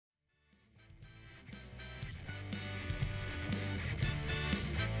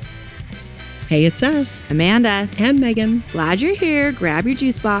Hey, it's us, Amanda and Megan. Glad you're here. Grab your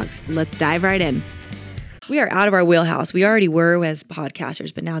juice box. Let's dive right in. We are out of our wheelhouse. We already were as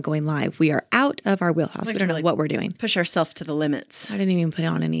podcasters, but now going live, we are out of our wheelhouse. We don't know what we're doing. Push ourselves to the limits. I didn't even put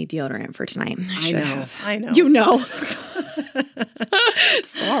on any deodorant for tonight. I know. You know.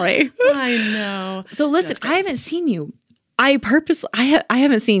 Sorry. I know. So listen, I haven't seen you. I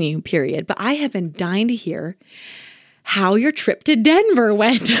haven't seen you, period. But I have been dying to hear how your trip to Denver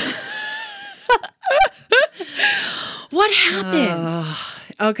went. What happened?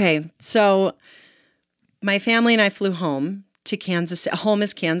 Okay, so my family and I flew home to Kansas City. Home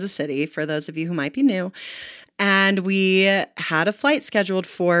is Kansas City, for those of you who might be new. And we had a flight scheduled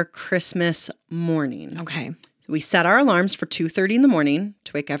for Christmas morning. Okay. We set our alarms for 2:30 in the morning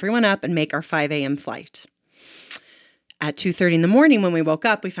to wake everyone up and make our 5 a.m. flight. At 2:30 in the morning, when we woke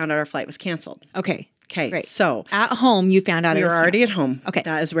up, we found out our flight was canceled. Okay. Okay, Great. so at home, you found out we it was were already canceled. at home. Okay.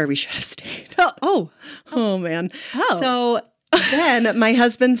 That is where we should have stayed. Oh, Man. Oh. So then my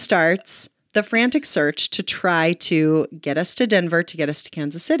husband starts the frantic search to try to get us to Denver, to get us to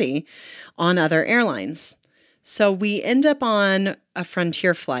Kansas City on other airlines. So we end up on a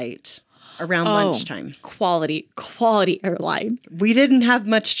Frontier flight around lunchtime. Quality airline. We didn't have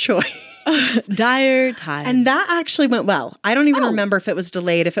much choice. Dire time. And that actually went well. I don't even remember if it was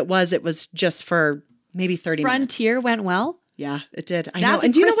delayed. If it was just for maybe 30 minutes. Frontier went well? Yeah, it did. I That's know. a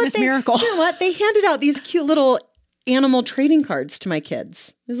And do you know Christmas what miracle. You know what? They handed out these cute little animal trading cards to my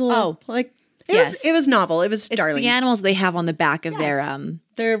kids. It was a little, it was novel. It was It's darling. the animals they have on the back of their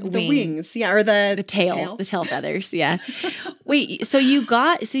They're the wings, yeah, or the tail. The tail feathers, yeah. Wait, so you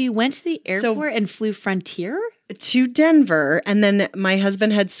went to the airport and flew Frontier? To Denver, and then my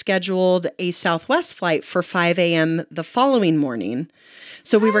husband had scheduled a Southwest flight for 5 a.m. the following morning.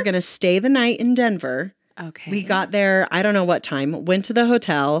 So we were going to stay the night in Denver. Okay. We got there, I don't know what time, went to the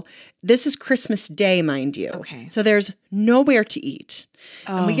hotel. This is Christmas Day, mind you. Okay. So there's nowhere to eat.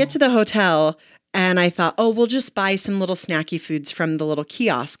 And we get to the hotel, and I thought, we'll just buy some little snacky foods from the little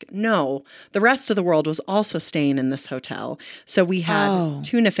kiosk. No, the rest of the world was also staying in this hotel. So we had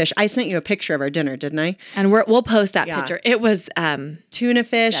tuna fish. I sent you a picture of our dinner, didn't I? And we'll post that picture. It was tuna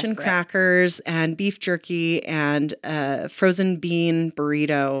fish and crackers and beef jerky and frozen bean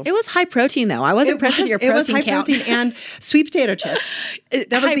burrito. It was high protein, though. I was impressed with your protein count. It was high protein and sweet potato chips.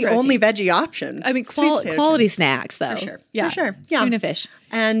 That was the only veggie option. I mean, quality snacks, though. For sure. Yeah. For sure. Yeah. Tuna fish.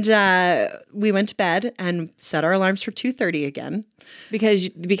 And we went to bed and set our alarms for 2:30 again. Because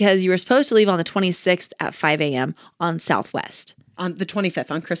you were supposed to leave on the 26th at 5 a.m. on Southwest. On the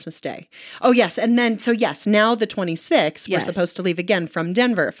 25th, on Christmas Day. Oh, yes. And then, now the 26th, we're supposed to leave again from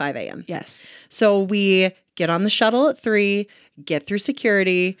Denver at 5 a.m. Yes. So we get on the shuttle at 3, get through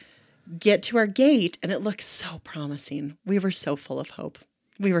security, get to our gate, and it looks so promising. We were so full of hope.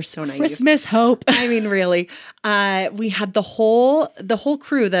 We were so naive. Christmas hope. I mean, really. We had the whole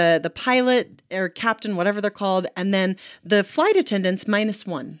crew, the pilot or captain, whatever they're called, and then the flight attendants minus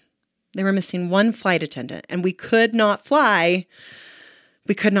one. They were missing one flight attendant, and we could not fly.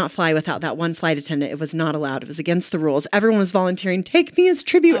 We could not fly without that one flight attendant. It was not allowed. It was against the rules. Everyone was volunteering. Take me as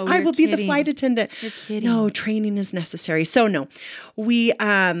tribute. I will be the flight attendant. You're kidding. No, training is necessary. So no, we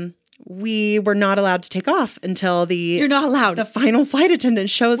were not allowed to take off until You're not allowed. The final flight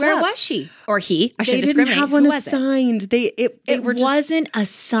attendant shows up. Where was she? Or he? I shouldn't They didn't discriminate. have one Who was assigned. It It wasn't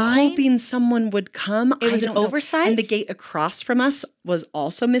assigned? hoping someone would come. It was an oversight? And the gate across from us was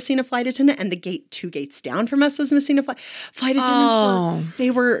also missing a flight attendant, and the gate 2 gates down from us was missing a flight attendants. They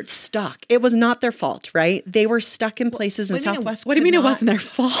were stuck. It was not their fault, right? They were stuck in places in Southwest. What do you mean it wasn't their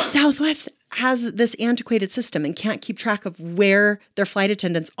fault? Southwest has this antiquated system and can't keep track of where their flight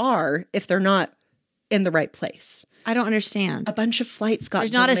attendants are if they're not in the right place. I don't understand. A bunch of flights got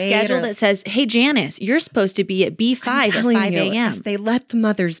There's not a schedule that says, hey, Janice, you're supposed to be at B5 at 5 a.m. If they let the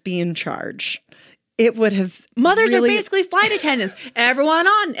mothers be in charge, it would have Mothers are basically flight attendants. Everyone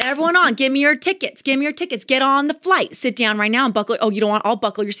on. Give me your tickets. Get on the flight. Sit down right now and buckle. Oh, you don't want, I'll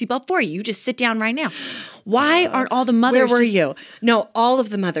buckle your seatbelt for you. You just sit down right now. Why aren't all the mothers? Where were you? No, all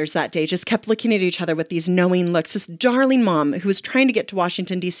of the mothers that day just kept looking at each other with these knowing looks. This darling mom who was trying to get to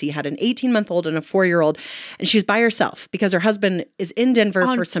Washington, D.C. had an 18-month-old and a 4-year-old, and she was by herself because her husband is in Denver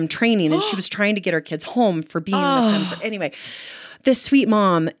for some training, and she was trying to get her kids home for being with them. Anyway, this sweet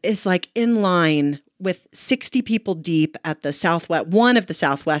mom is like in line with 60 people deep at the Southwest, one of the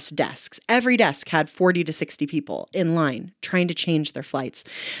Southwest desks. Every desk had 40 to 60 people in line trying to change their flights.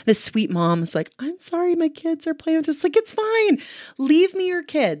 This sweet mom is like, I'm sorry, my kids are playing with this. Like, it's fine. Leave me your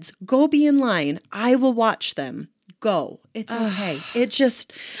kids. Go be in line. I will watch them. Go. It's okay. I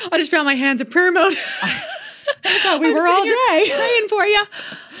just found my hands in prayer mode. That's how we were all day. Praying for you.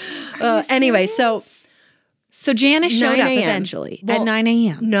 Anyway, so Janice showed 9 up a.m. eventually at 9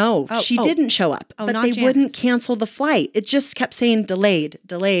 a.m. No, she didn't show up, but not they Janice. wouldn't cancel the flight. It just kept saying delayed.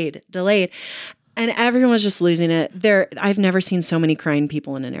 And everyone was just losing it. I've never seen so many crying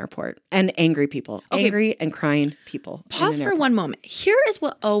people in an airport and angry people. Okay. Angry and crying people. Pause for one moment. Here is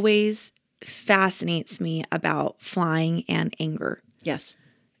what always fascinates me about flying and anger. Yes.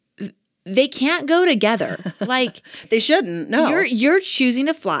 They can't go together. Like They shouldn't. No. you're choosing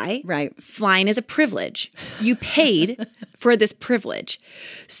to fly. Right. Flying is a privilege. You paid for this privilege.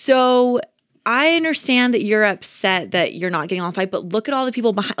 So I understand that you're upset that you're not getting on the flight, but look at all the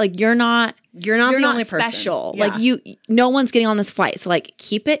people behind. Like you're not the only person. special. Yeah. Like no one's getting on this flight. So like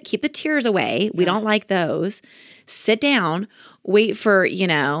keep the tears away. We don't like those. Sit down. Wait for,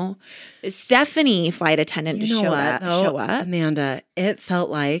 Stephanie, flight attendant, to show up. Amanda, it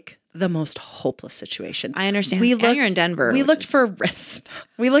felt like the most hopeless situation. I understand. And you're in Denver. We looked for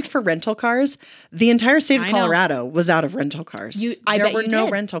rental cars. The entire state of Colorado was out of rental cars. There were no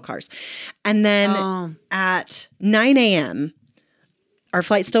rental cars. And then at 9 a.m., our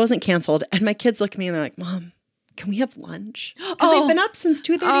flight still wasn't canceled. And my kids look at me and they're like, Mom, can we have lunch? Because they've been up since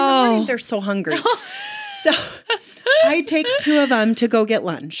 2:30 in the morning. They're so hungry. So I take two of them to go get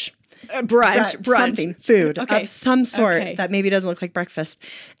lunch. Brunch. Something, food of some sort that maybe doesn't look like breakfast.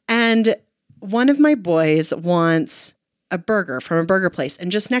 And one of my boys wants a burger from a burger place.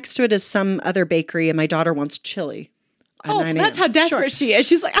 And just next to it is some other bakery. And my daughter wants chili. That's how desperate she is.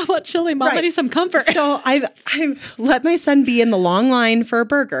 She's like, I want chili, Mom. I need some comfort. So I let my son be in the long line for a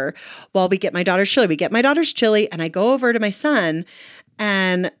burger while we get my daughter's chili. We get my daughter's chili and I go over to my son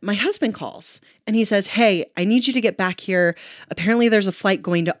and my husband calls and he says, hey, I need you to get back here. Apparently there's a flight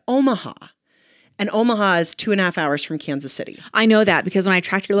going to Omaha. And Omaha is 2.5 hours from Kansas City. I know that because when I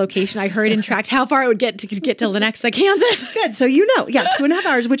tracked your location, I heard and tracked how far it would get to the next Kansas. Good. So 2.5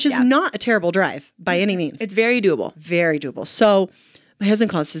 hours, which is not a terrible drive by any means. It's very doable. Very doable. So my husband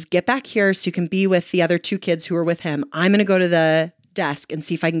calls and says, get back here so you can be with the other two kids who are with him. I'm going to go to the desk and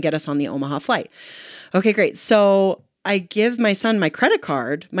see if I can get us on the Omaha flight. Okay, great. So I give my son my credit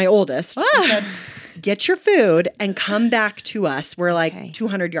card, my oldest, and said, get your food and come back to us. We're like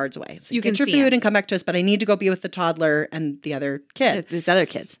 200 yards away. So you get your food and come back to us, but I need to go be with the toddler and the other kid. These other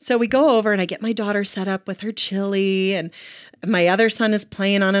kids. So we go over and I get my daughter set up with her chili and my other son is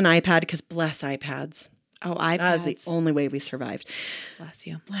playing on an iPad because bless iPads. Oh, iPads. That was the only way we survived. Bless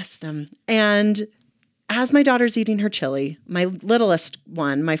you. Bless them. And as my daughter's eating her chili, my littlest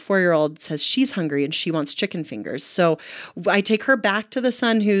one, my 4-year-old, says she's hungry and she wants chicken fingers. So I take her back to the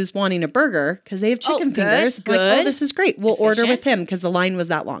son who's wanting a burger because they have chicken fingers. Good. Like, this is great. We'll order with him because the line was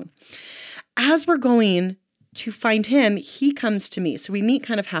that long. As we're going to find him, he comes to me. So we meet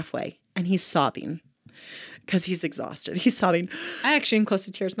kind of halfway and he's sobbing because he's exhausted. He's sobbing. I actually am close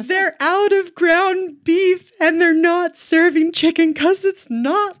to tears myself. They're out of ground beef and they're not serving chicken because it's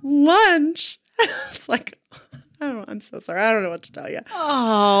not lunch. It's like, I don't know. I'm so sorry. I don't know what to tell you.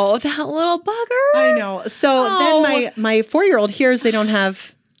 Oh, that little bugger. I know. So then my 4-year-old hears they don't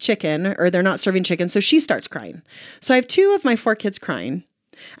have chicken or they're not serving chicken. So she starts crying. So I have 2 of my 4 kids crying.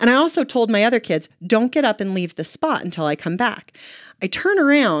 And I also told my other kids, don't get up and leave the spot until I come back. I turn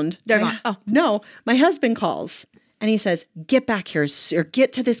around. They're gone. Oh, no. My husband calls. And he says, get back here or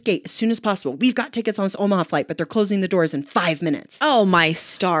get to this gate as soon as possible. We've got tickets on this Omaha flight, but they're closing the doors in 5 minutes. Oh, my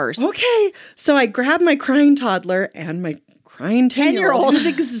stars. Okay. So I grab my crying toddler and my crying 10-year-old who's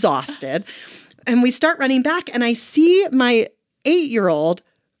exhausted. And we start running back and I see my 8-year-old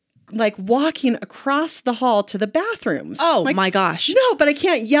like walking across the hall to the bathrooms. Oh, like, my gosh. No, but I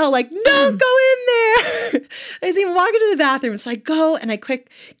can't yell like, no, go in there. I see him walking to the bathroom. So I go and I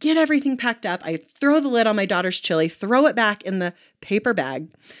get everything packed up. I throw the lid on my daughter's chili, throw it back in the paper bag,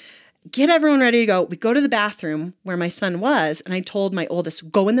 get everyone ready to go. We go to the bathroom where my son was. And I told my oldest,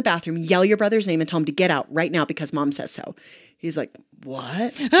 go in the bathroom, yell your brother's name and tell him to get out right now because mom says so. He's like,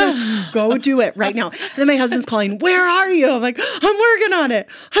 what? Just go do it right now. And then my husband's calling, where are you? I'm like, I'm working on it.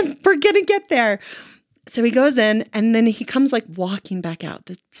 We're going to get there. So he goes in and then he comes like walking back out,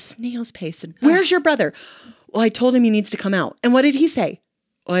 the snail's pace. And where's your brother? Well, I told him he needs to come out. And what did he say?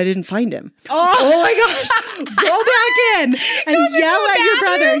 Oh, I didn't find him. Oh my gosh. Go back in and yell at your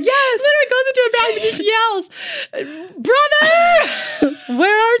brother. Yes. Literally goes into a bathroom and just yells, brother,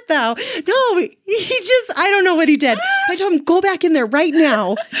 where art thou? No, I don't know what he did. I told him, go back in there right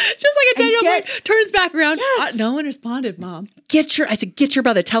now. Just like a 10-year-old boy turns back around. Yes. No one responded, Mom. I said, get your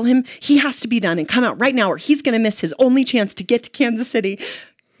brother. Tell him he has to be done and come out right now or he's going to miss his only chance to get to Kansas City.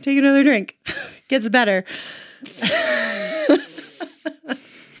 Take another drink. Gets better.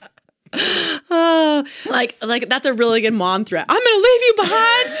 Oh, like that's a really good mom threat. I'm going to leave you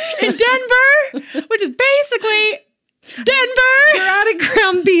behind in Denver, which is basically Denver. You're out of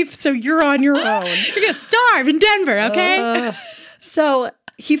ground beef, so you're on your own. You're going to starve in Denver, okay? So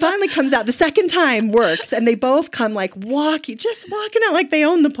he finally comes out. The second time works, and they both come like walking out like they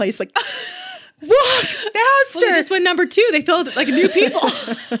own the place. Like, walk faster. Well, they just went number 2. They felt like new people.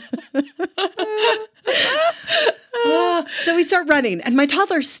 So we start running, and my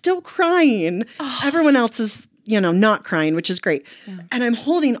toddler's still crying. Everyone else is, not crying, which is great. Yeah. And I'm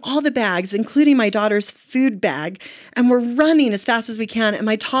holding all the bags, including my daughter's food bag, and we're running as fast as we can. And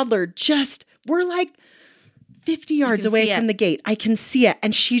my toddler we're like 50 yards away from the gate. I can see it.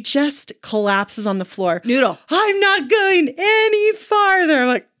 And she just collapses on the floor. Noodle. I'm not going any farther. I'm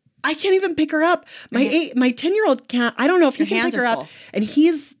like, I can't even pick her up. My 10-year-old can't. I don't know if he can pick her up. And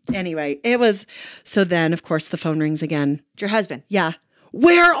so then, of course, the phone rings again. Your husband. Yeah.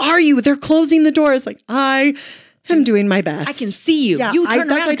 Where are you? They're closing the doors. Like, I am doing my best. I can see you. Yeah, you turn around.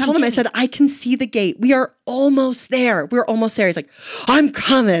 That's what I told him. I said, I can see the gate. We are almost there. We're almost there. He's like, I'm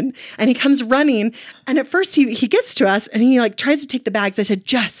coming. And he comes running. And at first he gets to us and he tries to take the bags. I said,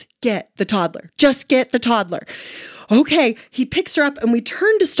 just get the toddler. Just get the toddler. Okay. He picks her up and we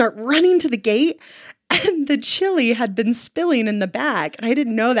turn to start running to the gate. And the chili had been spilling in the bag. And I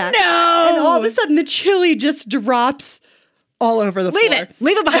didn't know that. No. And all of a sudden the chili just drops all over the floor.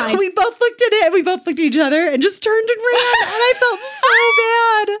 Leave it behind. And we both looked at it and we both looked at each other and just turned and ran. And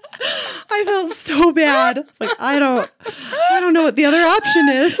I felt so bad. It's like, I don't know what the other option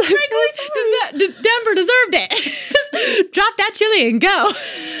is. Denver deserved it. Drop that chili and go.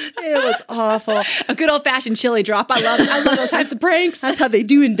 It was awful. A good old fashioned chili drop. I love those types of pranks. That's how they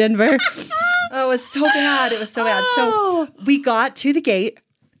do in Denver. Oh, it was so bad. It was so bad. So we got to the gate,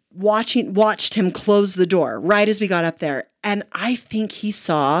 watched him close the door right as we got up there. And I think he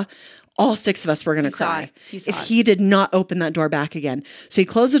saw all 6 of us were going to cry if he did not open that door back again. So he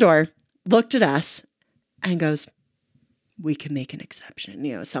closed the door, looked at us, and goes, we can make an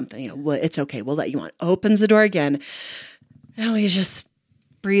exception, something. It's okay. We'll let you on. Opens the door again. And we just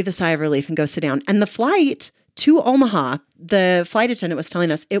breathe a sigh of relief and go sit down. And the flight to Omaha, the flight attendant was telling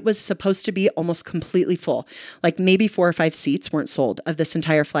us it was supposed to be almost completely full. Like maybe 4 or 5 seats weren't sold of this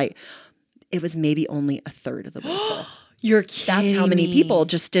entire flight. It was maybe only a third of the way full. You're kidding. That's how many people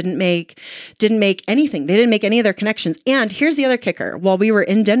just didn't make anything. They didn't make any of their connections. And here's the other kicker. While we were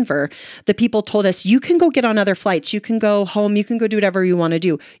in Denver, the people told us, you can go get on other flights. You can go home. You can go do whatever you want to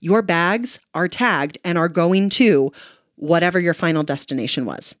do. Your bags are tagged and are going to whatever your final destination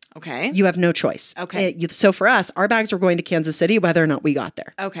was. Okay. You have no choice. Okay. So for us, our bags were going to Kansas City, whether or not we got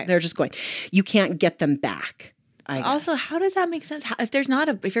there. Okay. They're just going. You can't get them back. Also, how does that make sense?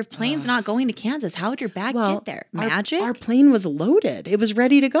 If your plane's not going to Kansas, how would your bag get there? Magic? Our plane was loaded. It was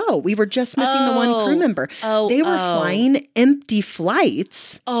ready to go. We were just missing the one crew member. They were flying empty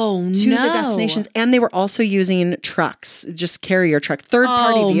flights to the destinations. And they were also using trucks, just carrier truck,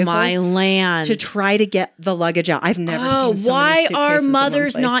 third-party vehicles. My land. To try to get the luggage out. I've never seen so many suitcases why are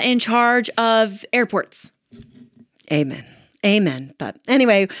mothers in one not place. in charge of airports? Amen. But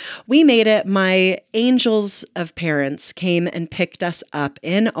anyway, we made it. My angels of parents came and picked us up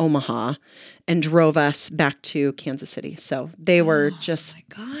in Omaha and drove us back to Kansas City. So they were just, my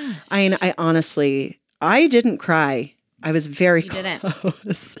God. I honestly, I didn't cry. I was very close. Didn't.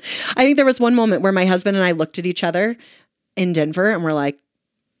 I think there was one moment where my husband and I looked at each other in Denver and we're like,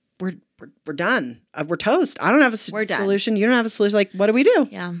 we're done. We're toast. I don't have a solution. You don't have a solution. Like, what do we do?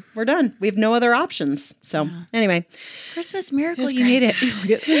 Yeah. We're done. We have no other options. So anyway. Christmas miracle, you made it.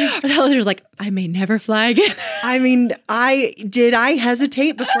 The was like, I may never fly again. I mean, I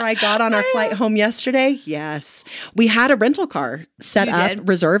hesitate before I got on our flight home yesterday? Yes. We had a rental car set up,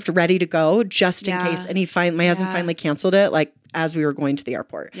 reserved, ready to go just in case. And my husband finally canceled it as we were going to the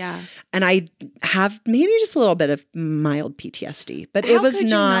airport. Yeah. And I have maybe just a little bit of mild PTSD, but it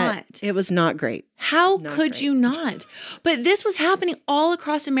was not great. How could you not? But this was happening all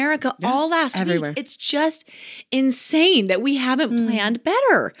across America all last week. It's just insane that we haven't planned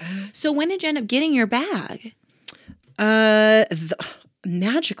better. So when did you end up getting your bag?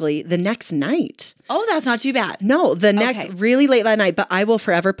 Magically, the next night. Oh, that's not too bad. No, really late that night, but I will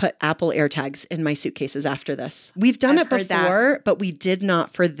forever put Apple AirTags in my suitcases after this. We've done it before, but we did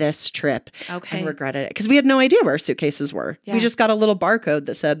not for this trip and regretted it because we had no idea where our suitcases were. Yeah. We just got a little barcode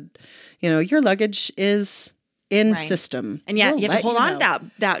that said, your luggage is in Right. system. And yeah, we'll you have to let hold on know.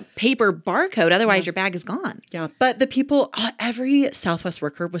 to that paper barcode. Otherwise, your bag is gone. Yeah, but the people, every Southwest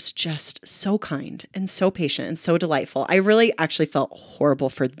worker was just so kind and so patient and so delightful. I really actually felt horrible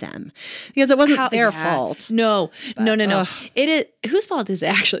for them because it wasn't their fault. No. It is whose fault is it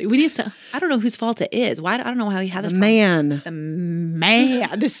actually? We need some. I don't know whose fault it is. Why? I don't know how he had this. Man,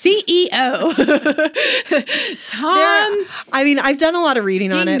 The CEO, Tom. I mean, I've done a lot of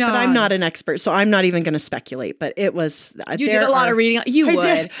reading on Ding it, but I'm dong. not an expert, so I'm not even going to speculate. But it was You did a lot of reading. You I would.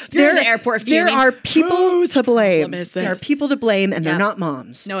 did. You're in the airport There fuming. are people to blame. problem is There are this? people to blame, and they're Yeah. not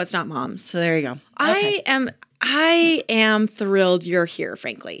moms. No, it's not moms. So there you go. Okay. I am thrilled you're here,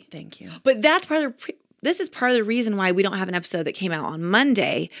 frankly. Thank you. But that's this is part of the reason why we don't have an episode that came out on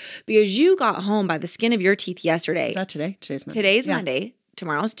Monday, because you got home by the skin of your teeth yesterday. Is that today? Today's Monday. Today's Yeah. Monday.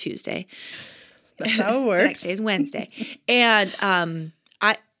 Tomorrow's Tuesday. That's how it The works. next day is Wednesday. And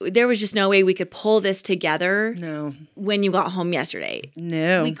there was just no way we could pull this together No. when you got home yesterday.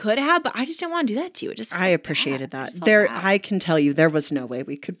 No. We could have, but I just didn't want to do that to you. It just I felt appreciated bad. I that. just felt There, bad. I can tell you, there was no way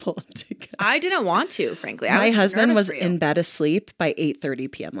we could pull it together. I didn't want to, frankly. I My was husband nervous was for you. in bed asleep by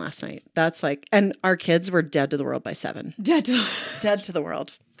 8:30 p.m. last night. That's like, and our kids were dead to the world by 7. Dead to- Dead to the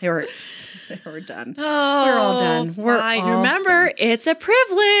world. They were done. Oh, We're all done. We're fine. all Remember, done. it's a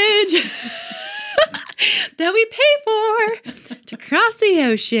privilege that we pay for to cross the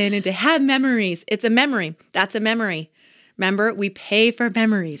ocean and to have memories. It's a memory. That's a memory. Remember, we pay for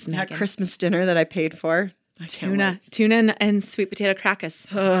memories, That Megan. Christmas dinner that I paid for. I can't wait. Tuna and sweet potato crackers.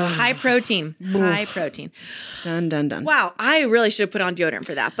 High protein. High protein. Done. Wow, I really should have put on deodorant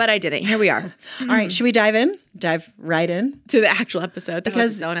for that, but I didn't. Here we are. All right, should we dive in? Dive right in? To the actual episode. That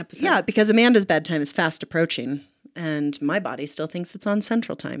was its own episode. Yeah, because Amanda's bedtime is fast approaching, and my body still thinks it's on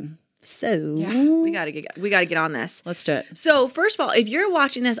Central Time. So We gotta get on this. let's do it. So first of all, if you're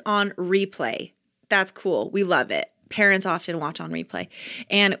watching this on replay, that's cool. We love it. Parents often watch on replay.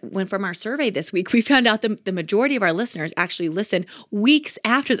 And from our survey this week, we found out the majority of our listeners actually listen weeks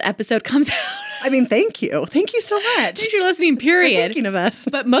after the episode comes out. I mean, thank you. Thank you so much. Thanks for listening, For period. thinking of us.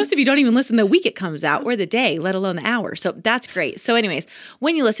 But most of you don't even listen the week it comes out or the day, let alone the hour. So that's great. So anyways,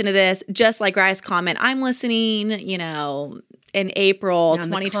 when you listen to this, just like Rye's comment, I'm listening, in April On the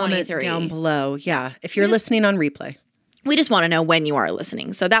comment 2023. down below. Yeah, if you're listening on replay. We just want to know when you are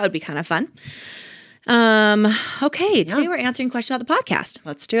listening. So that would be kind of fun. Okay, today we're answering questions about the podcast.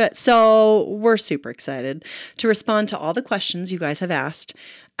 Let's do it. So we're super excited to respond to all the questions you guys have asked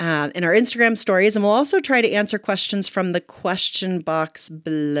in our Instagram stories. And we'll also try to answer questions from the question box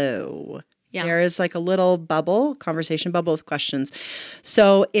below. Yeah. There is like a little conversation bubble with questions.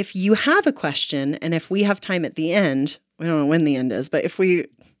 So if you have a question and if we have time at the end, we don't know when the end is, but if we have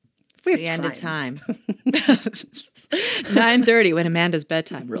The end of time. 9:30 when Amanda's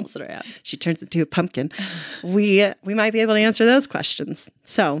bedtime rolls around. she turns into a pumpkin, we might be able to answer those questions.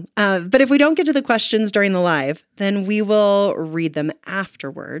 So, but if we don't get to the questions during the live, then we will read them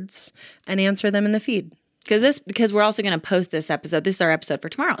afterwards and answer them in the feed. Because we're also going to post this episode. This is our episode for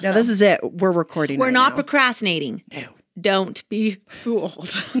tomorrow. Yeah, so this is it. We're recording. we're right not now. procrastinating. No. Don't be fooled.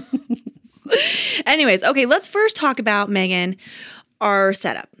 Anyways, okay, let's first talk about, Megan, our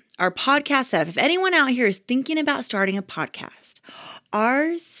setup, our podcast setup. If anyone out here is thinking about starting a podcast,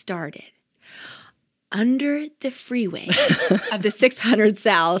 ours started under the freeway of the 600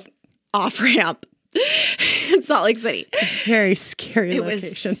 South off-ramp in Salt Lake City. Very scary It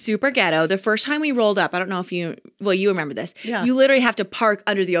location. was super ghetto. The first time we rolled up, I don't know if you remember this. Yeah. You literally have to park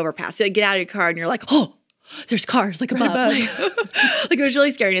under the overpass. You get out of your car and you're like, oh, there's cars like above. above. Like it was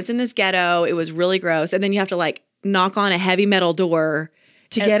really scary. And it's in this ghetto. It was really gross. And then you have to like knock on a heavy metal door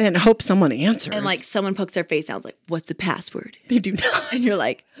to get in and hope someone answers. and like someone pokes their face out. It's like, what's the password? they do not. And you're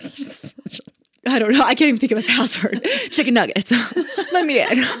like, I don't know. I can't even think of a password. Chicken nuggets. Let me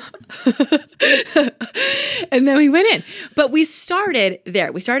in. And then we went in. But we started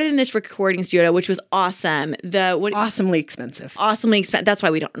there. We started in this recording studio, which was awesome. Awesomely expensive. Awesomely expensive. That's why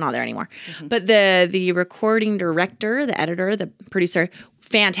not there anymore. But the recording director, the editor, the producer,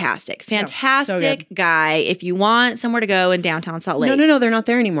 fantastic guy. If you want somewhere to go in downtown Salt Lake. No, they're not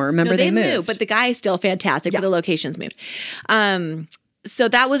there anymore. Remember, they moved. But the guy is still fantastic. But the locations moved. So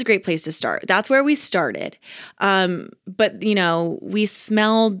that was a great place to start. That's where we started. But we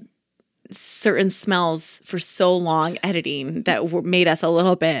smelled certain smells for so long editing that made us a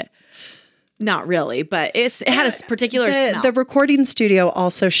little bit. Not really, but it had a particular smell. The recording studio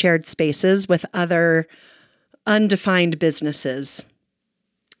also shared spaces with other undefined businesses.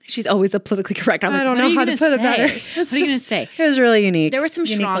 She's always a politically correct. I'm I like, don't what are know you how to gonna put it say? better. What are you going to say? It was really unique. There were some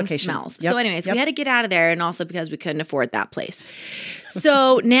Unique strong location. smells. Yep. So anyways, Yep. we had to get out of there, and also because we couldn't afford that place.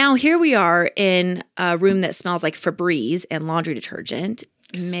 So now here we are in a room that smells like Febreze and laundry detergent.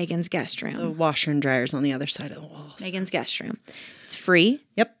 Megan's guest room. The washer and dryer's on the other side of the walls. Megan's guest room. It's free.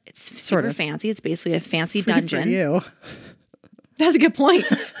 Yep. It's Sort super of. fancy. It's basically a fancy Free dungeon. for you. That's a good point.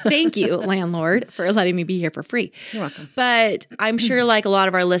 Thank you, landlord, for letting me be here for free. You're welcome. But I'm sure, like a lot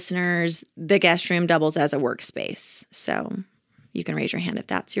of our listeners, the guest room doubles as a workspace. So you can raise your hand if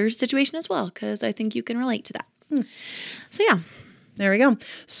that's your situation as well, because I think you can relate to that. So yeah. There we go.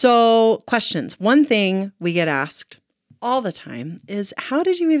 So questions. One thing we get asked all the time is, how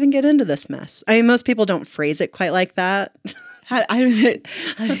did you even get into this mess? I mean, most people don't phrase it quite like that. How do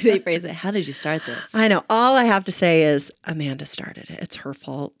they phrase it? How did you start this? I know. All I have to say is Amanda started it. It's her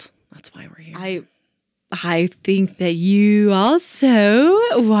fault. That's why we're here. I think that you also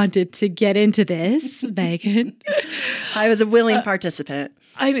wanted to get into this, Megan. I was a willing participant.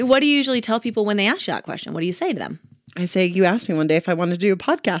 I mean, what do you usually tell people when they ask you that question? What do you say to them? I say, you asked me one day if I wanted to do a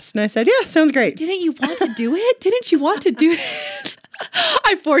podcast. And I said, yeah, sounds great. Didn't you want to do it? Didn't you want to do this?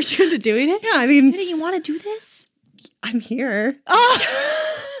 I forced you into doing it? Yeah, I mean, Didn't you want to do this? I'm here. Oh.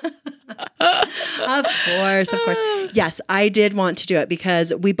 Of course. Yes, I did want to do it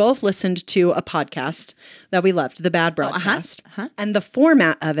because we both listened to a podcast that we loved, The Bad Broadcast. And the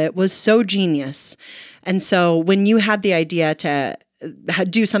format of it was so genius. And so when you had the idea to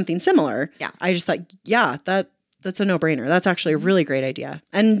do something similar, I just thought, yeah, that's a no-brainer. That's actually a really great idea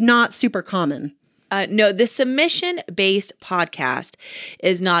and not super common. No, the submission-based podcast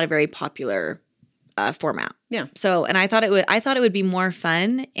is not a very popular format. Yeah. So, and I thought it would be more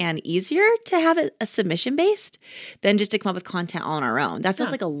fun and easier to have it a submission-based than just to come up with content all on our own. That feels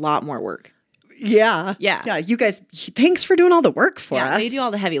like a lot more work. Yeah. Yeah. Yeah. You guys, thanks for doing all the work for us. Yeah, they do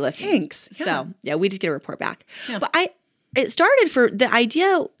all the heavy lifting. Thanks. Yeah. So, yeah, we just get a report back. Yeah. But the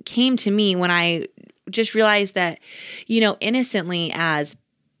idea came to me when I just realized that, innocently as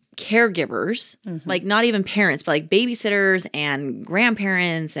caregivers, like not even parents, but like babysitters and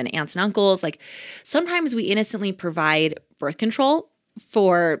grandparents and aunts and uncles, like sometimes we innocently provide birth control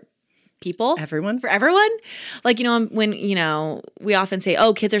for people. For everyone. Like, when, we often say,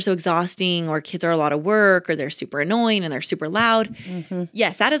 oh, kids are so exhausting, or kids are a lot of work, or they're super annoying and they're super loud.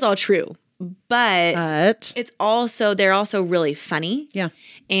 Yes, that is all true. But they're also really funny. Yeah.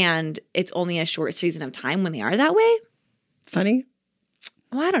 And it's only a short season of time when they are that way. Funny?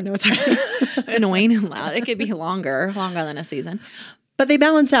 Well, I don't know. It's actually annoying and loud. It could be longer than a season. But they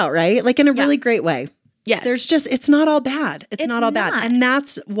balance out, right? Like in a really great way. Yes. It's not all bad. It's not all bad. And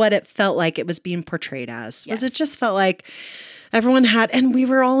that's what it felt like it was being portrayed as. Was it just felt like everyone and we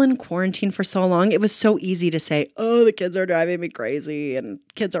were all in quarantine for so long. It was so easy to say, oh, the kids are driving me crazy and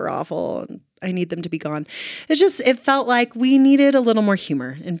kids are awful and I need them to be gone. It felt like we needed a little more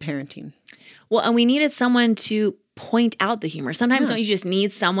humor in parenting. Well, and we needed someone to point out the humor. Sometimes don't you just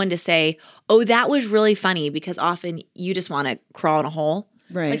need someone to say, oh, that was really funny, because often you just want to crawl in a hole.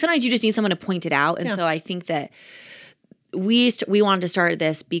 Right. Like sometimes you just need someone to point it out. And so I think that we wanted to start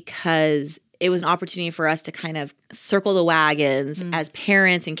this because it was an opportunity for us to kind of circle the wagons as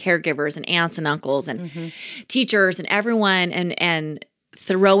parents and caregivers and aunts and uncles and teachers and everyone and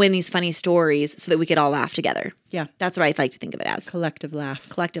throw in these funny stories so that we could all laugh together. Yeah. That's what I like to think of it as. Collective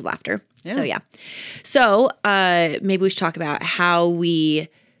laughter. Yeah. So, yeah. So, maybe we should talk about how we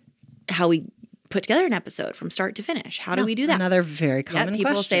put together an episode from start to finish. How do we do that? Another very common question.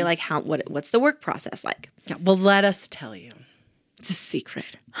 People say like, what's the work process like? Yeah. Well, let us tell you. It's a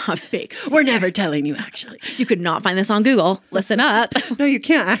secret. A big secret. We're never telling you, actually. You could not find this on Google. Listen up. No, you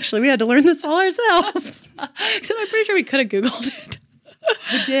can't, actually. We had to learn this all ourselves. So I'm pretty sure we could have Googled it.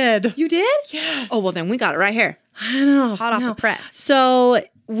 We did. You did? Yes. Oh, well, then we got it right here. I know. Hot off the press. So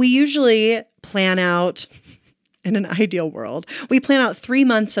we usually plan out, in an ideal world, we plan out 3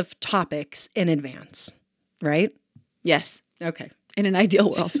 months of topics in advance, right? Yes. Okay. In an ideal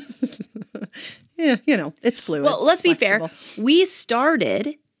world. Yeah, it's fluid. Well, let's be fair. We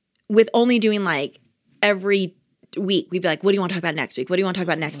started with only doing like every week. We'd be like, what do you want to talk about next week? What do you want to talk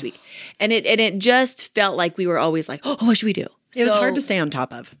about next week? And it just felt like we were always like, oh, what should we do? It was hard to stay on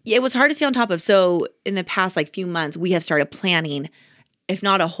top of. Yeah, it was hard to stay on top of. So in the past few months, we have started planning, if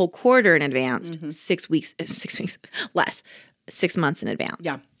not a whole quarter in advance, 6 weeks less. 6 months in advance.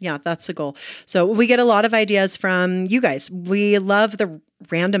 Yeah, that's the goal. So we get a lot of ideas from you guys. We love the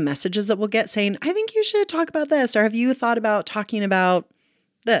random messages that we'll get saying, I think you should talk about this, or have you thought about talking about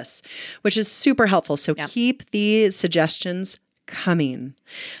this, which is super helpful. So keep these suggestions coming.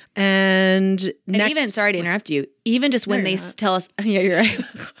 And even, sorry to interrupt you, even just when they tell us, yeah, you're right.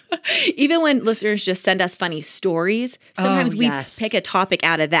 Even when listeners just send us funny stories, sometimes we pick a topic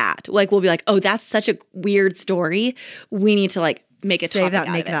out of that. Like we'll be like, oh, that's such a weird story. We need to like make a topic out of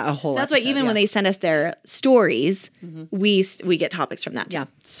it. Make that a whole so that's episode, why even when they send us their stories, we get topics from that too. Yeah,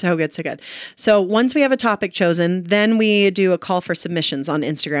 so good, so good. So once we have a topic chosen, then we do a call for submissions on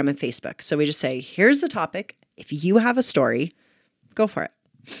Instagram and Facebook. So we just say, here's the topic. If you have a story, go for it.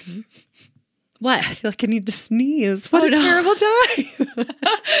 What? I feel like I need to sneeze. What a terrible time.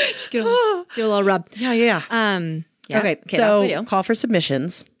 Just get a little rub. Yeah. Okay, so that's what we do. Call for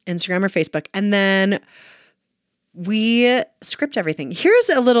submissions, Instagram or Facebook, and then we script everything. Here's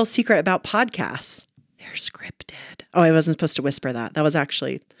a little secret about podcasts. They're scripted. Oh, I wasn't supposed to whisper that. That was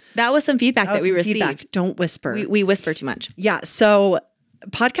some feedback that we received. Feedback. Don't whisper. We whisper too much. Yeah, so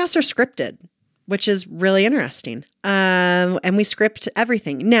podcasts are scripted, which is really interesting. And we script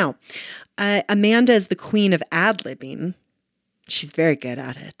everything. Now, Amanda is the queen of ad-libbing. She's very good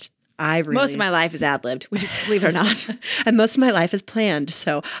at it. Most of my life is ad-libbed, would you believe it or not? And most of my life is planned.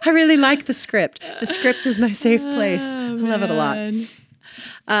 So I really like the script. The script is my safe place. I love it a lot.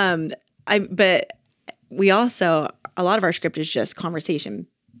 But we also, a lot of our script is just conversation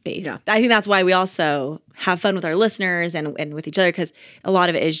based. Yeah. I think that's why we also have fun with our listeners and with each other, because a lot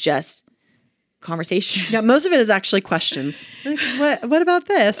of it is just conversation. Yeah, most of it is actually questions. Like, what about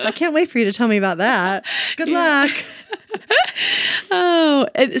this? I can't wait for you to tell me about that. Good luck.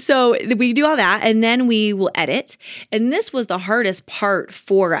 So we do all that, and then we will edit. And this was the hardest part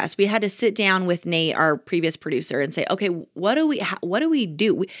for us. We had to sit down with Nate, our previous producer, and say, okay, what do we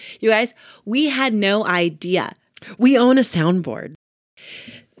do? You guys, we had no idea. We own a soundboard.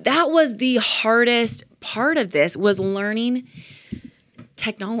 That was the hardest part of this, was learning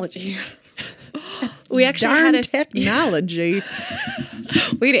technology. We actually had technology.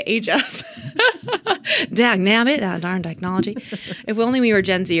 Way to age us. Dag nabbit, that darn technology. If only we were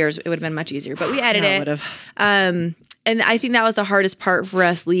Gen Zers, it would have been much easier. But we edited it. Would have. And I think that was the hardest part for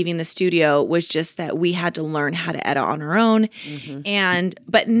us leaving the studio, was just that we had to learn how to edit on our own.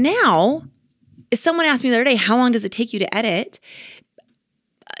 But now, if someone asked me the other day, how long does it take you to edit?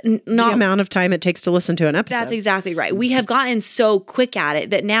 The amount of time it takes to listen to an episode. That's exactly right. We have gotten so quick at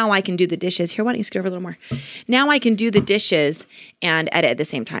it that now I can do the dishes. Here, why don't you scoot over a little more? Now I can do the dishes and edit at the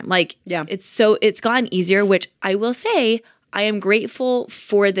same time. Like, yeah, it's gotten easier, which I will say I am grateful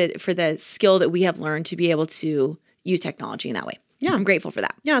for the skill that we have learned to be able to use technology in that way. Yeah, I'm grateful for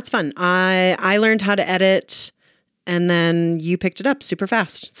that. Yeah, it's fun. I learned how to edit. And then you picked it up super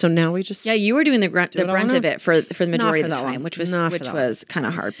fast. So now we just you were doing the brunt of it for the majority of the time, which was kind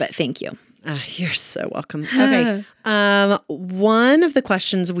of hard. But thank you. You're so welcome. Okay. One of the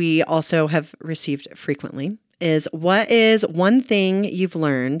questions we also have received frequently is, what is one thing you've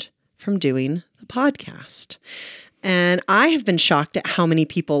learned from doing the podcast? And I have been shocked at how many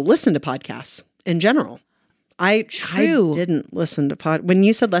people listen to podcasts in general. I didn't listen to when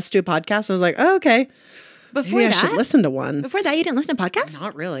you said let's do a podcast, I was like, oh, okay. Before I should listen to one. Before that, you didn't listen to podcasts?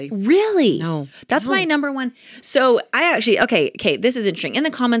 Not really. Really? No. That's my number one. So I actually, okay, this is interesting. In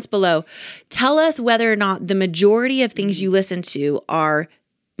the comments below, tell us whether or not the majority of things you listen to are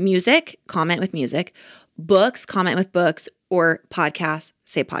music, comment with music, books, comment with books, or podcasts,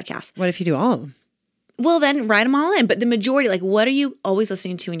 say podcasts. What if you do all of them? Well, then write them all in. But the majority, like, what are you always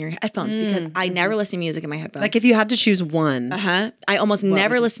listening to in your headphones? Because I never listen to music in my headphones. Like, if you had to choose one. I almost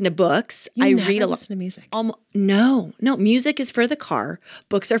never listen to books. I read a lot. Listen to music. No. Music is for the car.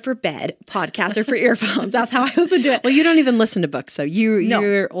 Books are for bed. Podcasts are for earphones. That's how I listen to it. Well, you don't even listen to books, so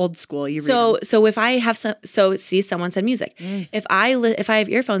you're old school. You read them. So if I have someone said music. If I have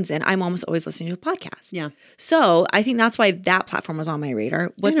earphones in, I'm almost always listening to a podcast. Yeah. So I think that's why that platform was on my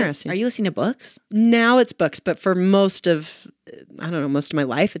radar. Interesting. Are you listening to books? Now it's books, but for most of my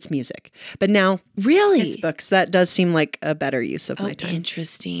life, it's music. But now, really, it's books. That does seem like a better use of my time.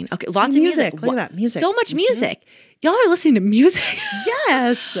 Interesting. Okay, lots of music. Look at that music. So much music. Y'all are listening to music.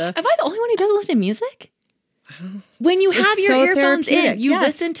 Yes. Am I the only one who doesn't listen to music? When you have your earphones in, you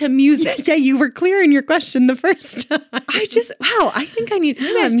listen to music. Yeah, you were clear in your question the first time. I think I need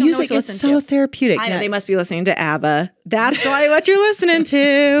music is so therapeutic. I know, they must be listening to ABBA. That's probably what you're listening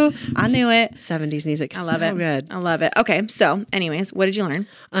to. I knew it. 70s music. I love it. Good. I love it. Okay, so anyways, what did you learn?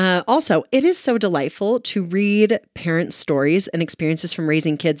 Also, it is so delightful to read parents' stories and experiences from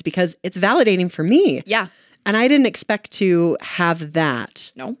raising kids, because it's validating for me. Yeah. And I didn't expect to have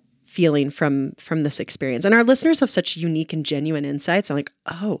that. No. Feeling from this experience. And our listeners have such unique and genuine insights. I'm like,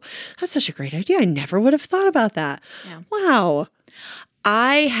 oh, that's such a great idea. I never would have thought about that. Yeah. Wow.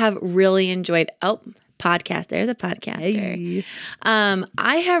 I have really enjoyed, podcast. There's a podcaster. Hey.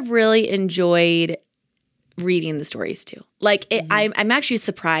 I have really enjoyed reading the stories too. Like I'm actually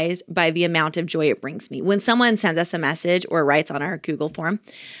surprised by the amount of joy it brings me. When someone sends us a message or writes on our Google form,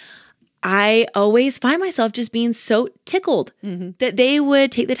 I always find myself just being so tickled that they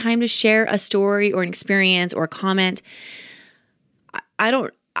would take the time to share a story or an experience or a comment. I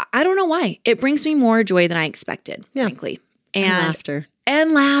don't know why. It brings me more joy than I expected, frankly. And laughter.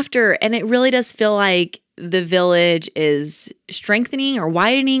 And laughter. And it really does feel like the village is strengthening or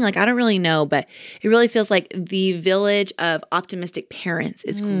widening. Like, I don't really know, but it really feels like the village of optimistic parents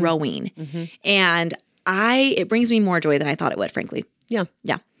is growing. And it brings me more joy than I thought it would, frankly. Yeah.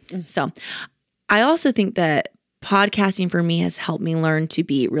 Yeah. So I also think that podcasting for me has helped me learn to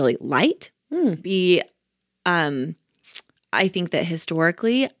be really light, I think that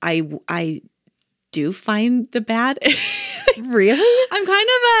historically I do find the bad. Really? I'm kind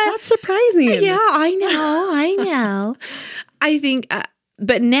of That's surprising. Yeah, I know. I think,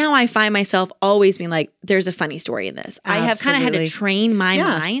 but now I find myself always being like, there's a funny story in this. I have kind of had to train my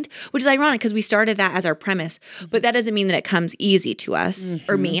mind, which is ironic because we started that as our premise, but that doesn't mean that it comes easy to us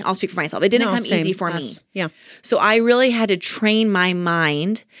or me. I'll speak for myself. It didn't come easy for me. Yeah. So I really had to train my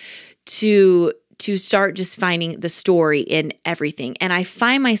mind to start just finding the story in everything. And I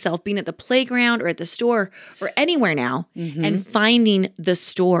find myself being at the playground or at the store or anywhere now and finding the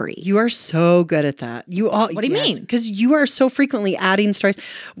story. You are so good at that. What do you mean? Because you are so frequently adding stories.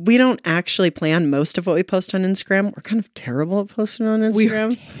 We don't actually plan most of what we post on Instagram. We're kind of terrible at posting on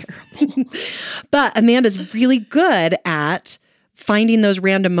Instagram. We're terrible. But Amanda's really good at finding those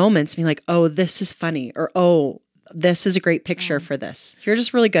random moments, being like, oh, this is funny, or oh, this is a great picture for this. You're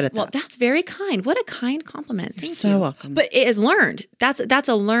just really good at that. Well, that's very kind. What a kind compliment. Thank you. So welcome. But it is learned.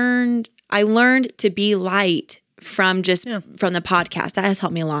 I learned to be light from from the podcast. That has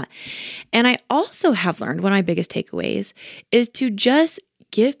helped me a lot. And I also have learned, one of my biggest takeaways is to just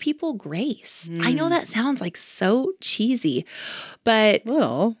give people grace. I know that sounds like so cheesy, but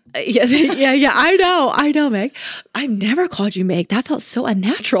little. Yeah. I know, Meg. I've never called you Meg. That felt so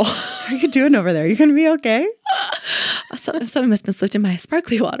unnatural. How are you doing over there? You going to be okay? Something must have been slipped in my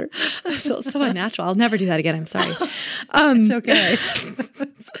sparkly water. I feel so unnatural. I'll never do that again. I'm sorry. It's okay.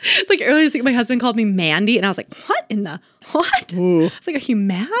 It's like earlier this week, my husband called me Mandy, and I was like, what? Ooh. I was like, are you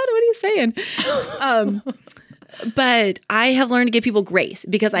mad? What are you saying? But I have learned to give people grace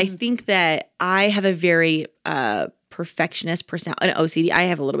because I think that I have a very perfectionist personality, an OCD. I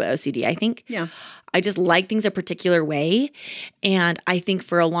have a little bit of OCD, I think. Yeah. I just like things a particular way. And I think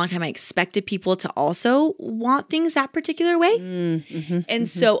for a long time, I expected people to also want things that particular way.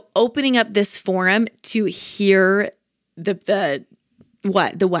 So opening up this forum to hear the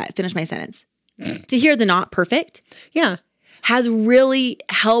what? Finish my sentence. To hear the not perfect. Yeah. Has really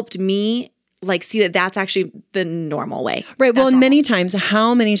helped me see that that's actually the normal way. Right. Well, and how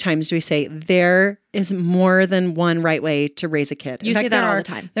many times do we say there is more than one right way to raise a kid? You say that all the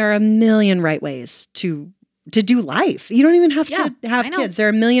time. There are a million right ways to do life. You don't even have to have kids. There are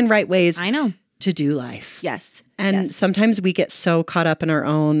a million right ways to do life. Yes. And sometimes we get so caught up in our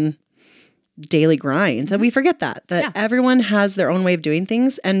own daily grind that we forget that everyone has their own way of doing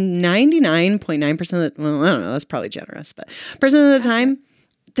things. And 99.9% of I don't know, that's probably generous, but percent of the time,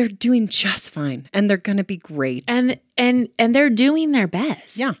 they're doing just fine and they're going to be great. And they're doing their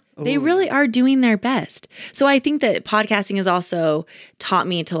best. Yeah. They really are doing their best. So I think that podcasting has also taught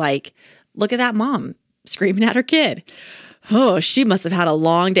me to look at that mom screaming at her kid. Oh, she must have had a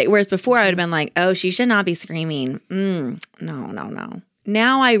long day. Whereas before I would have been like, oh, she should not be screaming. No.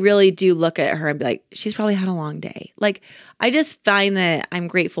 Now I really do look at her and be like, she's probably had a long day. I just find that I'm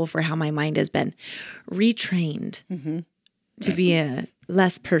grateful for how my mind has been retrained to be a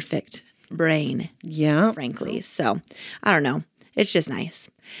less perfect brain. Yeah. Frankly. So I don't know. It's just nice.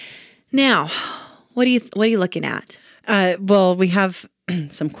 Now, what are you looking at? Well, we have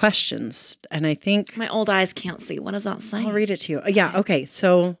some questions, and I think my old eyes can't see. What does that say? I'll read it to you. Yeah. Okay.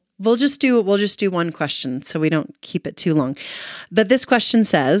 So we'll just do one question so we don't keep it too long. But this question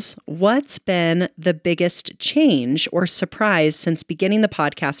says, what's been the biggest change or surprise since beginning the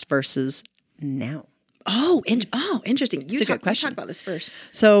podcast versus now? Oh, interesting. It's a good question. Talk about this first.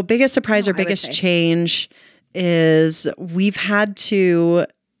 So biggest surprise or biggest change is we've had to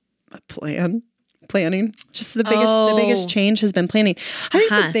planning. Just the biggest change has been planning. I think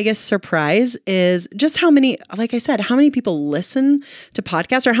the biggest surprise is just how many people listen to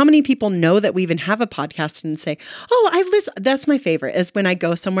podcasts, or how many people know that we even have a podcast and say, oh, I listen. That's my favorite, is when I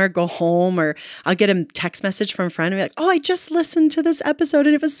go somewhere, go home, or I'll get a text message from a friend and be like, oh, I just listened to this episode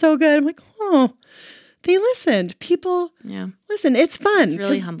and it was so good. I'm like, oh, they listened. People listen. It's fun. It's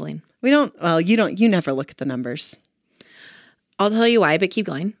really humbling. We don't, well, you never look at the numbers. I'll tell you why, but keep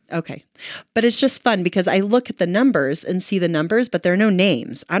going. Okay. But it's just fun because I look at the numbers and see the numbers, but there are no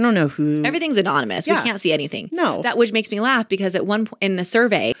names. I don't know who. Everything's anonymous. Yeah. We can't see anything. No. That which makes me laugh because at one point in the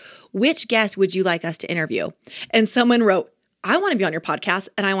survey, which guest would you like us to interview? And someone wrote, I want to be on your podcast.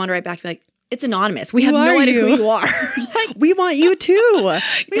 And I want to write back to be like, it's anonymous. We have no idea who you are. Like, we want you too.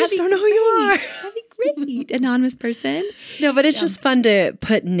 We just don't know who you are. That'd be great. Anonymous person. No, but it's just fun to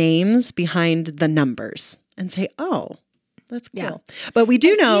put names behind the numbers and say, oh, that's cool. Yeah. But we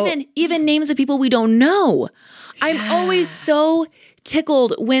do know. Even names of people we don't know. Yeah. I'm always so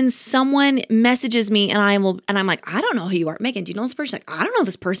tickled when someone messages me and I'm like, I don't know who you are. Megan, do you know this person? Like, I don't know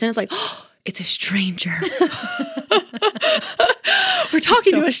this person. It's like, oh, it's a stranger. We're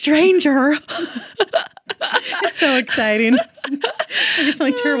talking to a stranger. It's so exciting. I just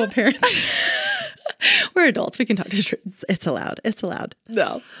sound like terrible parents. We're adults. We can talk to strangers. It's allowed. It's allowed.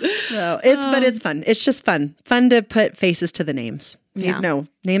 No. But it's fun. It's just fun. Fun to put faces to the names. Yeah. No,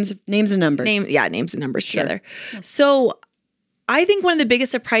 names and numbers. Names and numbers together. Yeah. So I think one of the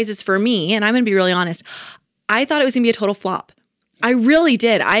biggest surprises for me, and I'm going to be really honest, I thought it was going to be a total flop. I really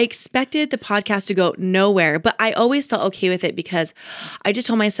did. I expected the podcast to go nowhere, but I always felt okay with it because I just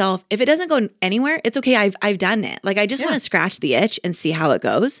told myself, if it doesn't go anywhere, it's okay. I've done it. Like, I just want to scratch the itch and see how it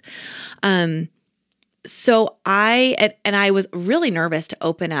goes. So I was really nervous to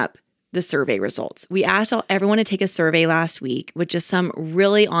open up the survey results. We asked everyone to take a survey last week with just some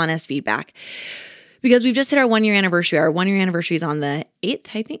really honest feedback because we've just hit our 1-year anniversary. Our 1-year anniversary is on the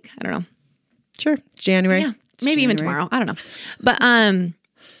 8th, I think. I don't know. Sure. It's January. Yeah. Maybe even tomorrow. I don't know. But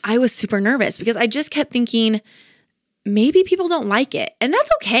I was super nervous because I just kept thinking, maybe people don't like it. And that's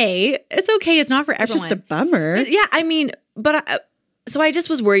okay. It's okay. It's not for everyone. It's just a bummer. Yeah. I mean, so I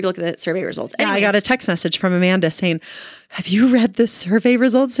just was worried to look at the survey results. Yeah, I got a text message from Amanda saying, have you read the survey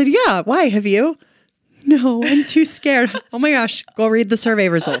results? I said, yeah. Why? Have you? No, I'm too scared. Oh my gosh. Go read the survey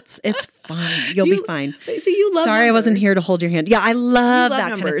results. It's fine. You'll be fine. See, you love Sorry, numbers. I wasn't here to hold your hand. Yeah, I love that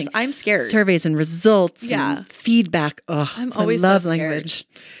numbers. kind of thing. I'm scared. Surveys and results and feedback. Oh, I'm it's always my love so scared. language.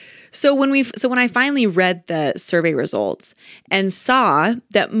 So when I finally read the survey results and saw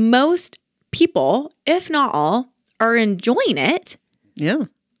that most people, if not all, are enjoying it. Yeah.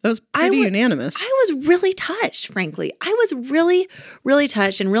 That was pretty unanimous. I was really touched, frankly. I was really, really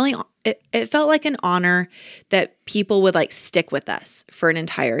touched and really, it felt like an honor that people would like stick with us for an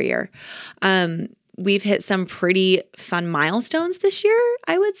entire year. We've hit some pretty fun milestones this year,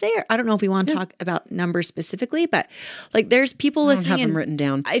 I would say. I don't know if we want to talk about numbers specifically, but like there's people listening. I don't have them written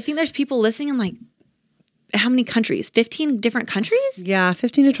down. I think there's people listening in like, how many countries? 15 different countries? Yeah,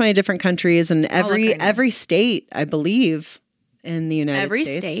 15 to 20 different countries and every state, I believe. In the United States.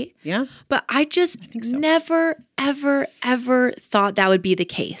 Every state. Yeah. But I just never, ever, ever thought that would be the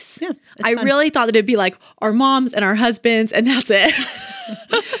case. Yeah. I really thought that it'd be like our moms and our husbands and that's it.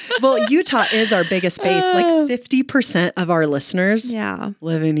 Well, Utah is our biggest base. Like 50% of our listeners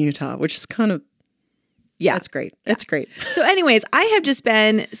live in Utah, which is kind of, that's great. Yeah. It's great. So anyways, I have just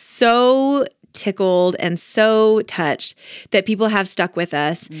been so tickled and so touched that people have stuck with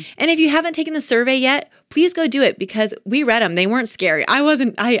us. And if you haven't taken the survey yet, please go do it because we read them. They weren't scary. I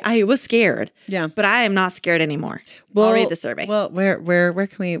was scared. Yeah. But I am not scared anymore. I'll read the survey. Well, where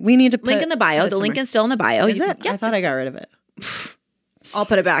can we need to put link in the bio. The link is still in the bio. Is it? I thought I got rid of it. I'll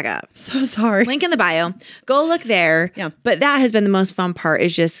put it back up. So sorry. Link in the bio. Go look there. Yeah. But that has been the most fun part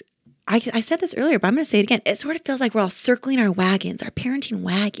is just I said this earlier, but I'm going to say it again. It sort of feels like we're all circling our wagons, our parenting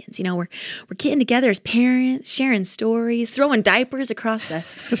wagons. You know, we're getting together as parents, sharing stories, throwing diapers across the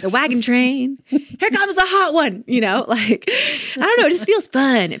wagon train. Here comes the hot one. You know, like, I don't know. It just feels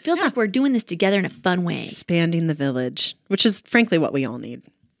fun. It feels like we're doing this together in a fun way. Expanding the village, which is frankly what we all need.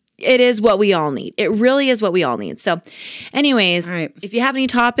 It is what we all need. It really is what we all need. So anyways, If you have any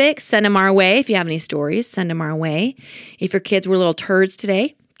topics, send them our way. If you have any stories, send them our way. If your kids were little turds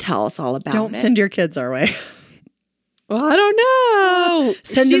today, tell us all about it. Don't send your kids our way. Well, I don't know.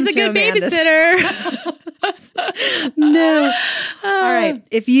 She's a good babysitter. No. All right.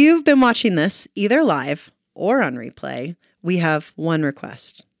 If you've been watching this either live or on replay, we have one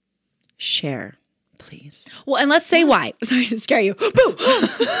request. Share, please. Well, and let's say why. Sorry to scare you. Boo!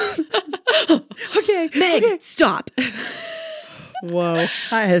 Okay. Meg, stop. Whoa.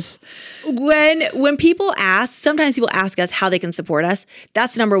 That is. When people ask, sometimes people ask us how they can support us.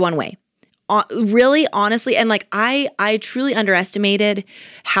 That's the number one way. Really, honestly, and like I truly underestimated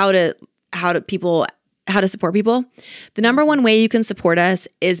how to support people. The number one way you can support us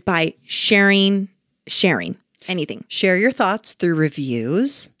is by sharing anything. Share your thoughts through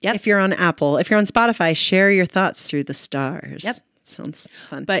reviews. Yep. If you're on Apple, if you're on Spotify, share your thoughts through the stars. Yep. Sounds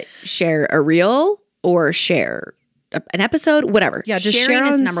fun. But share a reel or share an episode, whatever. Yeah, just Sharing share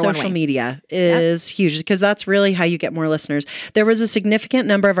on is number social one way. media is huge because that's really how you get more listeners. There was a significant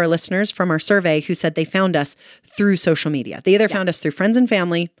number of our listeners from our survey who said they found us through social media. They either found us through friends and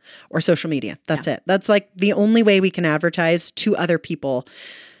family or social media. That's it. That's like the only way we can advertise to other people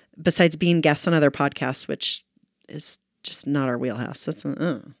besides being guests on other podcasts, which is just not our wheelhouse. That's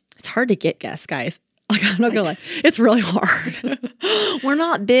It's hard to get guests, guys. Like, I'm not going to lie. It's really hard. We're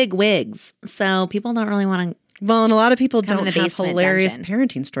not big wigs, so people don't really want to. Well, and a lot of people Come in don't the have basement hilarious dungeon.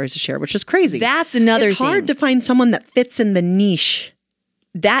 parenting stories to share, which is crazy. That's another It's thing. hard to find someone that fits in the niche.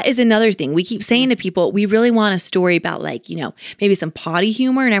 That is another thing. We keep saying to people, we really want a story about like, maybe some potty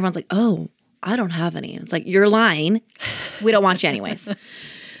humor. And everyone's like, oh, I don't have any. And it's like, you're lying. We don't want you anyways.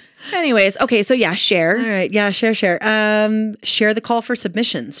 Okay. So yeah, share. All right. Yeah, share. Share the call for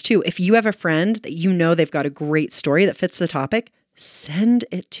submissions too. If you have a friend that you know they've got a great story that fits the topic, send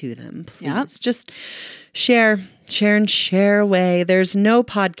it to them, please. Yep. Just share away. There's no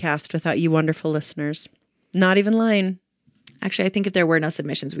podcast without you wonderful listeners. Not even lying. Actually, I think if there were no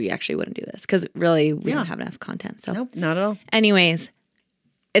submissions, we actually wouldn't do this because really we don't have enough content. So Nope, not at all. anyways,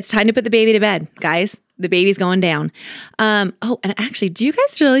 it's time to put the baby to bed, guys. The baby's going down. And actually, do you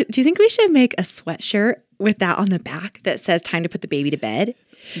think we should make a sweatshirt with that on the back that says time to put the baby to bed?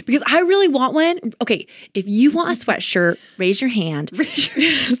 Because I really want one. Okay, if you want a sweatshirt, raise your hand.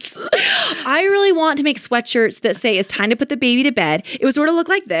 I really want to make sweatshirts that say it's time to put the baby to bed. It would sort of look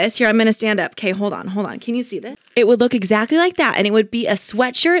like this. Here, I'm going to stand up. Okay, hold on. Can you see this? It would look exactly like that. And it would be a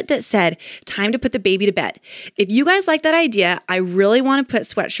sweatshirt that said time to put the baby to bed. If you guys like that idea, I really want to put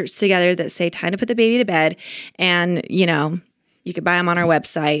sweatshirts together that say time to put the baby to bed. And, you could buy them on our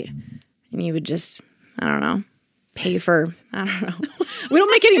website and you would just, I don't know, pay for, I don't know. We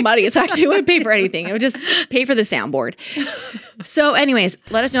don't make any money. It's actually, it wouldn't pay for anything. It would just pay for the soundboard. So anyways,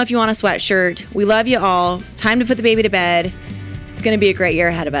 let us know if you want a sweatshirt. We love you all. It's time to put the baby to bed. It's going to be a great year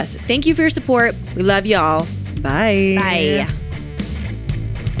ahead of us. Thank you for your support. We love you all. Bye. Bye.